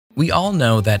We all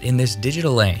know that in this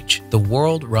digital age, the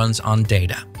world runs on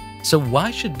data. So why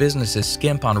should businesses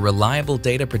skimp on reliable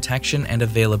data protection and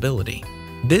availability?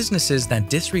 Businesses that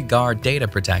disregard data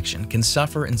protection can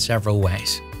suffer in several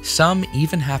ways. Some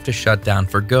even have to shut down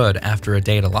for good after a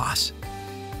data loss.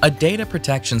 A data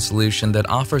protection solution that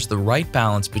offers the right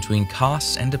balance between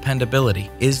costs and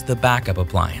dependability is the backup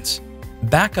appliance.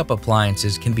 Backup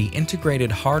appliances can be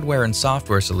integrated hardware and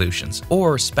software solutions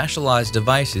or specialized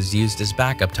devices used as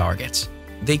backup targets.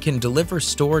 They can deliver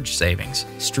storage savings,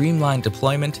 streamline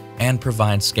deployment, and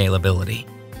provide scalability.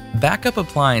 Backup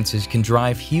appliances can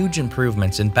drive huge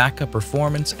improvements in backup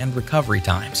performance and recovery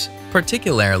times,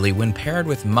 particularly when paired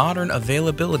with modern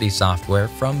availability software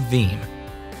from Veeam.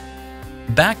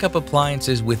 Backup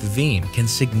appliances with Veeam can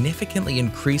significantly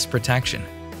increase protection,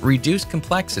 reduce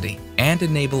complexity, and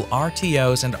enable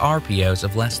RTOs and RPOs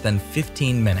of less than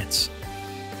 15 minutes.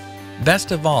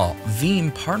 Best of all,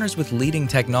 Veeam partners with leading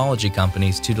technology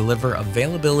companies to deliver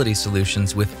availability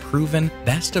solutions with proven,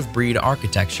 best-of-breed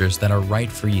architectures that are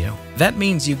right for you. That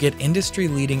means you get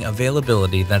industry-leading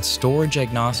availability that's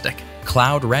storage-agnostic,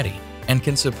 cloud-ready, and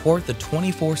can support the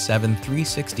 24/7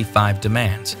 365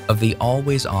 demands of the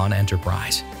always-on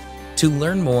enterprise. To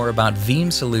learn more about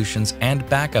Veeam solutions and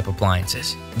backup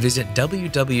appliances, visit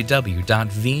www.veeam.com.